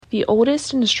The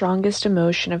oldest and strongest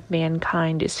emotion of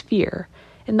mankind is fear,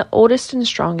 and the oldest and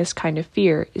strongest kind of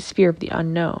fear is fear of the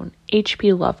unknown.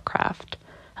 H.P. Lovecraft.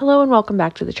 Hello and welcome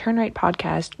back to the Turn Right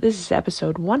podcast. This is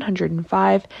episode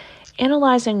 105,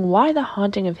 analyzing why The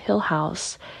Haunting of Hill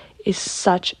House is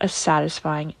such a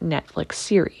satisfying Netflix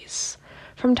series.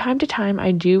 From time to time,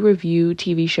 I do review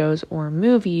TV shows or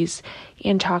movies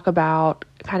and talk about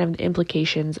kind of the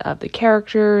implications of the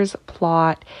characters,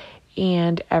 plot,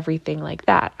 and everything like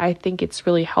that. I think it's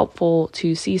really helpful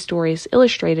to see stories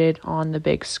illustrated on the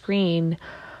big screen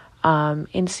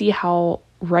and see how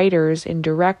writers and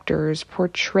directors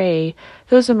portray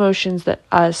those emotions that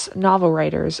us novel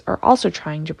writers are also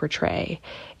trying to portray.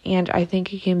 And I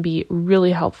think it can be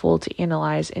really helpful to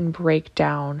analyze and break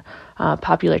down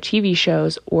popular TV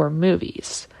shows or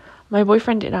movies. My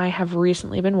boyfriend and I have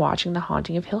recently been watching The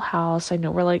Haunting of Hill House. I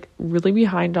know we're really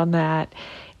behind on that.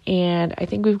 And I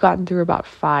think we've gotten through about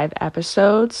 5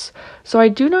 episodes. So I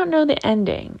do not know the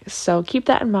ending. So keep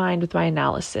that in mind with my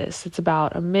analysis. It's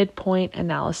about a midpoint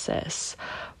analysis.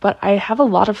 But I have a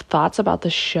lot of thoughts about the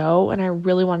show, and I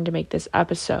really wanted to make this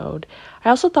episode.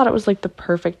 I also thought it was the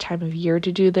perfect time of year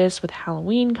to do this with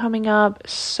Halloween coming up.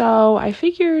 So I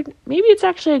figured maybe it's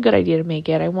actually a good idea to make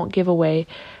it. I won't give away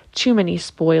too many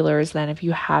spoilers then if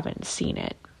you haven't seen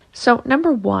it. So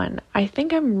number 1, I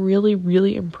think I'm really,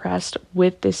 really impressed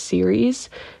with this series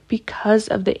because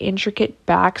of the intricate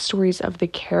backstories of the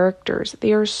characters.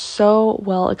 They are so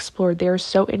well explored. They are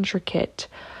so intricate.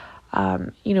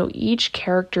 Each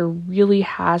character really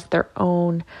has their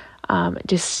own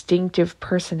distinctive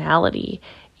personality,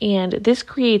 and this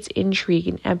creates intrigue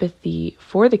and empathy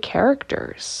for the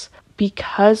characters.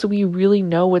 Because we really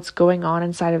know what's going on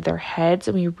inside of their heads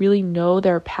and we really know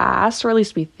their past, or at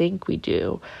least we think we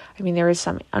do. I mean, there is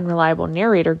some unreliable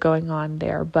narrator going on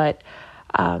there, but,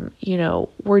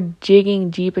 we're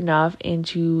digging deep enough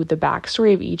into the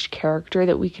backstory of each character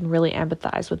that we can really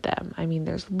empathize with them. I mean,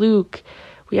 there's Luke.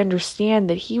 We understand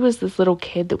that he was this little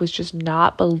kid that was just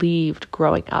not believed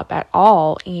growing up at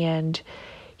all, and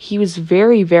he was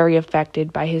very, very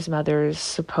affected by his mother's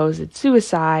supposed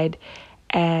suicide,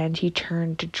 and he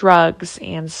turned to drugs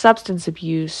and substance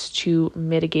abuse to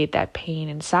mitigate that pain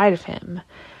inside of him.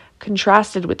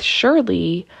 Contrasted with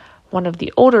Shirley, one of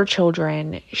the older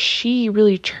children, she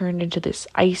really turned into this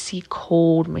icy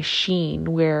cold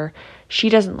machine where she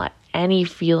doesn't let any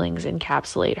feelings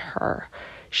encapsulate her.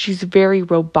 She's very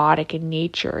robotic in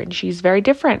nature, and she's very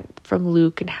different from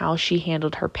Luke in how she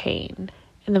handled her pain.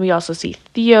 And then we also see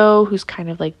Theo, who's kind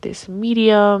of like this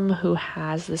medium who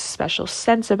has this special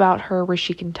sense about her where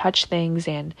she can touch things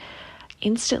and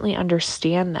instantly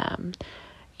understand them.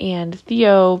 And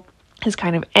Theo is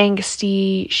kind of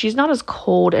angsty. She's not as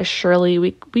cold as Shirley.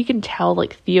 We can tell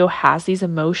Theo has these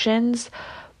emotions,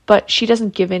 but she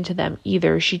doesn't give in to them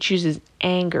either. She chooses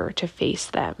anger to face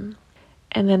them.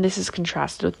 And then this is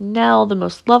contrasted with Nell, the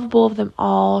most lovable of them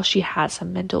all. She has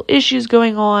some mental issues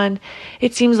going on.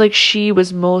 It seems like she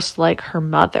was most like her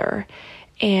mother.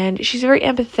 And she's very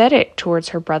empathetic towards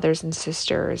her brothers and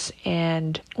sisters.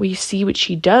 And we see what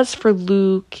she does for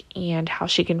Luke and how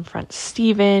she confronts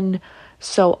Steven.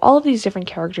 So all of these different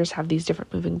characters have these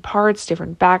different moving parts,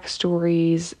 different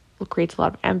backstories. It creates a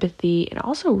lot of empathy and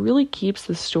also really keeps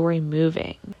the story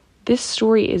moving. This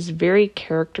story is very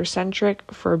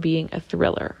character-centric for being a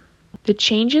thriller. The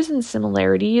changes and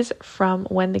similarities from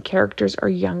when the characters are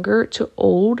younger to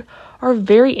old are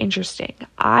very interesting.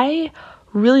 I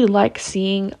really like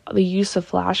seeing the use of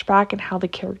flashback and how the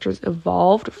characters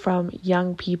evolved from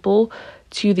young people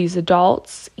to these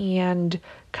adults, and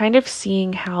kind of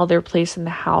seeing how their place in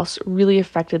the house really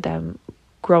affected them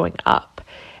growing up.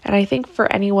 And I think for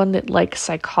anyone that likes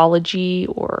psychology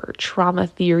or trauma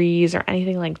theories or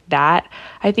anything like that,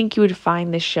 I think you would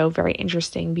find this show very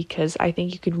interesting because I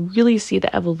think you could really see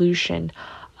the evolution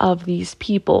of these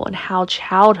people and how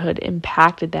childhood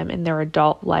impacted them in their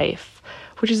adult life,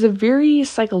 which is a very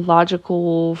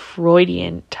psychological,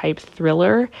 Freudian type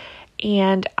thriller.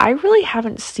 And I really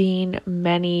haven't seen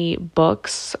many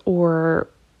books or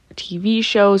TV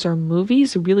shows or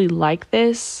movies really like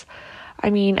this. I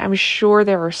mean, I'm sure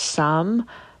there are some,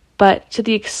 but to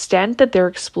the extent that they're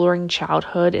exploring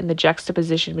childhood and the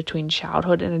juxtaposition between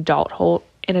childhood and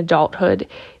adulthood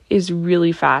is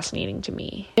really fascinating to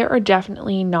me. There are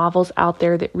definitely novels out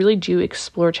there that really do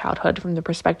explore childhood from the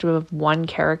perspective of one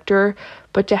character,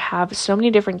 but to have so many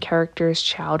different characters'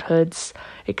 childhoods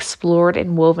explored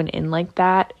and woven in like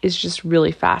that is just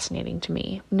really fascinating to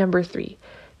me. Number 3,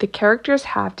 the characters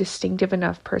have distinctive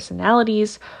enough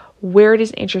personalities where it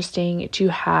is interesting to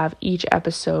have each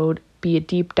episode be a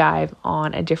deep dive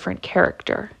on a different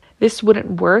character. This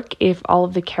wouldn't work if all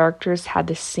of the characters had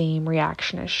the same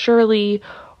reaction as Shirley,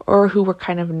 or who were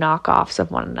kind of knockoffs of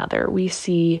one another. We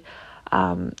see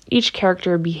each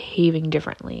character behaving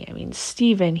differently. I mean,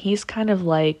 Steven, he's kind of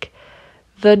like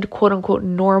the quote-unquote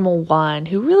normal one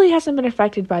who really hasn't been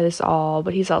affected by this all,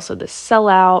 but he's also the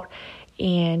sellout,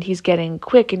 and he's getting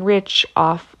quick and rich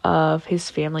off of his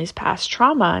family's past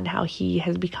trauma and how he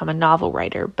has become a novel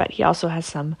writer, but he also has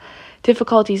some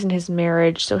difficulties in his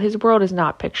marriage, so his world is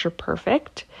not picture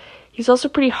perfect. He's also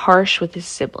pretty harsh with his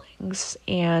siblings,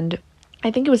 and I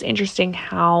think it was interesting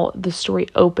how the story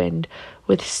opened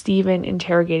with Steven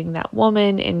interrogating that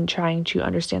woman and trying to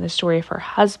understand the story of her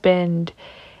husband.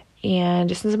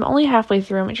 And since I'm only halfway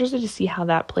through, I'm interested to see how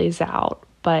that plays out.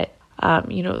 But,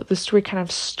 the story kind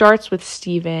of starts with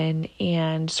Steven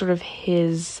and sort of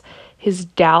his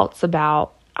doubts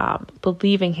about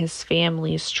believing his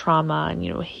family's trauma.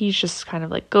 And, he's just kind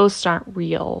of like, ghosts aren't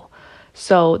real.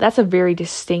 So that's a very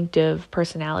distinctive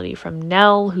personality from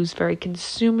Nell, who's very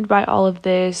consumed by all of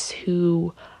this,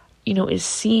 who, is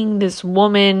seeing this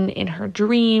woman in her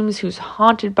dreams, who's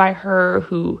haunted by her,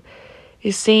 who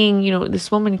is saying,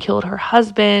 this woman killed her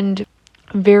husband.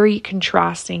 Very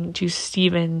contrasting to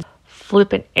Steven's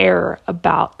flippant air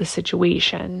about the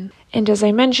situation. And as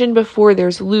I mentioned before,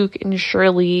 there's Luke and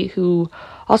Shirley, who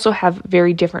also have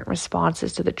very different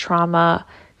responses to the trauma.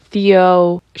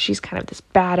 Theo, she's kind of this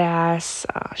badass.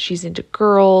 She's into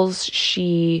girls.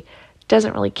 She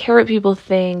doesn't really care what people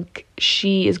think.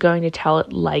 She is going to tell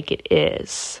it like it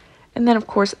is. And then, of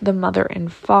course, the mother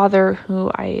and father,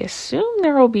 who I assume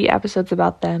there will be episodes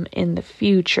about them in the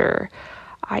future.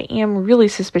 I am really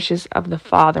suspicious of the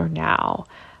father now.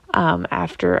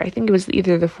 After, I think it was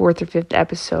either the 4th or 5th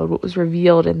episode, what was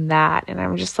revealed in that. And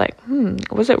I'm just like,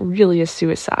 was it really a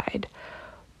suicide?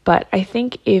 But I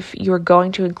think if you're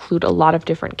going to include a lot of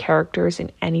different characters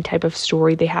in any type of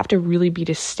story, they have to really be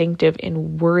distinctive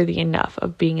and worthy enough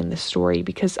of being in the story.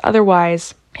 Because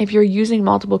otherwise, if you're using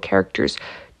multiple characters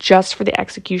just for the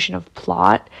execution of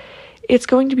plot, it's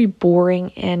going to be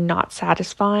boring and not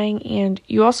satisfying. And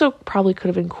you also probably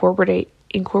could have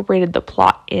incorporated the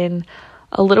plot in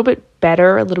a little bit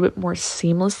better, a little bit more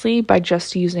seamlessly by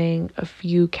just using a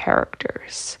few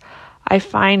characters. I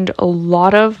find a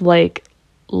lot of lit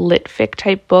fic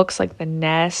type books like The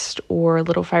Nest or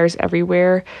Little Fires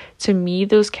Everywhere, to me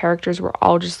those characters were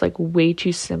all just way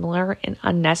too similar and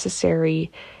unnecessary,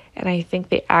 and I think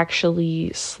they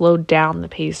actually slowed down the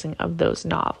pacing of those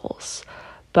novels.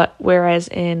 But whereas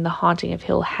in The Haunting of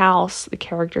Hill House, the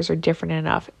characters are different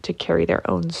enough to carry their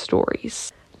own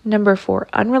stories. Number 4,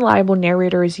 unreliable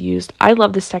narrator is used. I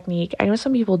love this technique. I know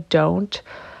some people don't,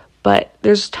 but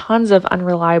there's tons of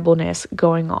unreliableness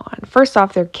going on. First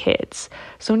off, they're kids.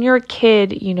 So when you're a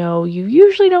kid, you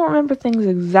usually don't remember things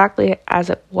exactly as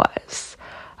it was.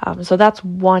 So that's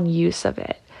one use of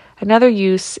it. Another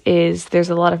use is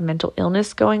there's a lot of mental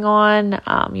illness going on.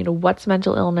 What's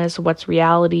mental illness? What's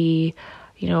reality?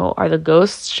 Are the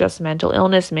ghosts just mental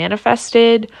illness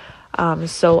manifested?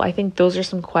 So I think those are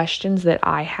some questions that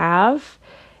I have.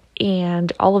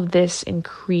 And all of this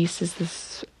increases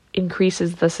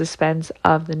the suspense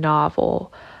of the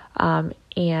novel.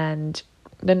 And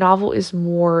the novel is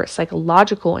more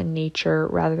psychological in nature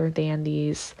rather than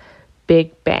these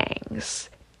big bangs.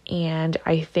 And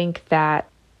I think that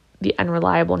the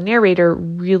unreliable narrator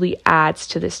really adds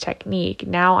to this technique.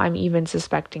 Now I'm even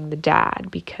suspecting the dad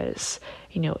because,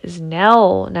 is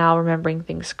Nell now remembering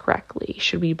things correctly?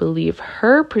 Should we believe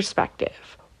her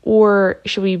perspective? Or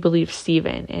should we believe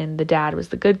Steven and the dad was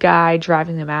the good guy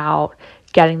driving them out,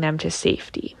 getting them to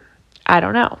safety? I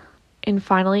don't know. And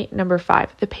finally, number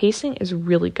 5, the pacing is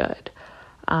really good.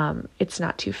 It's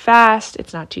not too fast.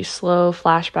 It's not too slow.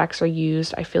 Flashbacks are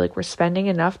used. I feel like we're spending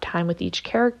enough time with each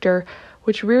character,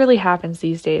 which rarely happens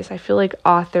these days. I feel like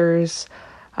authors,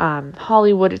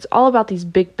 Hollywood, it's all about these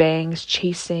big bangs,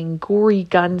 chasing, gory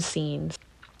gun scenes.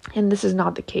 And this is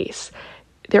not the case.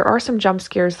 There are some jump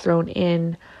scares thrown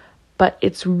in, but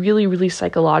it's really, really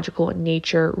psychological in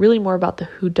nature, really more about the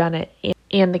whodunit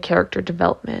and the character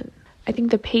development. I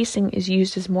think the pacing is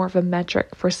used as more of a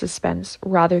metric for suspense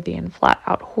rather than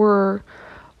flat-out horror,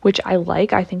 which I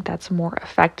like. I think that's more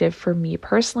effective for me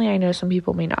personally. I know some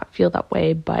people may not feel that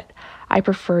way, but I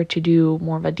prefer to do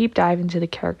more of a deep dive into the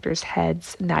characters'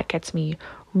 heads, and that gets me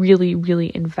really,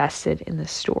 really invested in the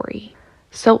story.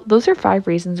 So those are 5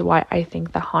 reasons why I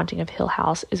think The Haunting of Hill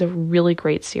House is a really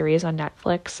great series on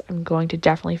Netflix. I'm going to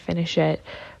definitely finish it,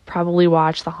 probably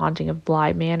watch The Haunting of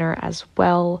Bly Manor as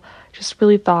well. Just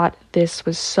really thought this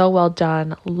was so well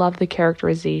done. Love the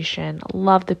characterization,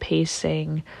 love the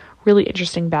pacing, really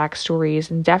interesting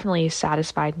backstories, and definitely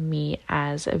satisfied me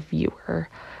as a viewer.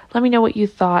 Let me know what you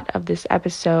thought of this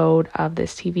episode, of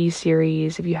this TV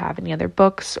series. If you have any other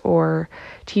books or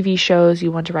TV shows you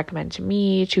want to recommend to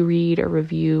me to read or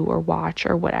review or watch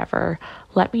or whatever,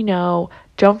 let me know.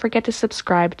 Don't forget to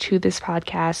subscribe to this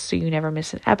podcast so you never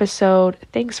miss an episode.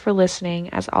 Thanks for listening.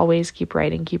 As always, keep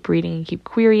writing, keep reading, and keep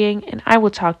querying, and I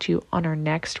will talk to you on our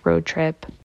next road trip.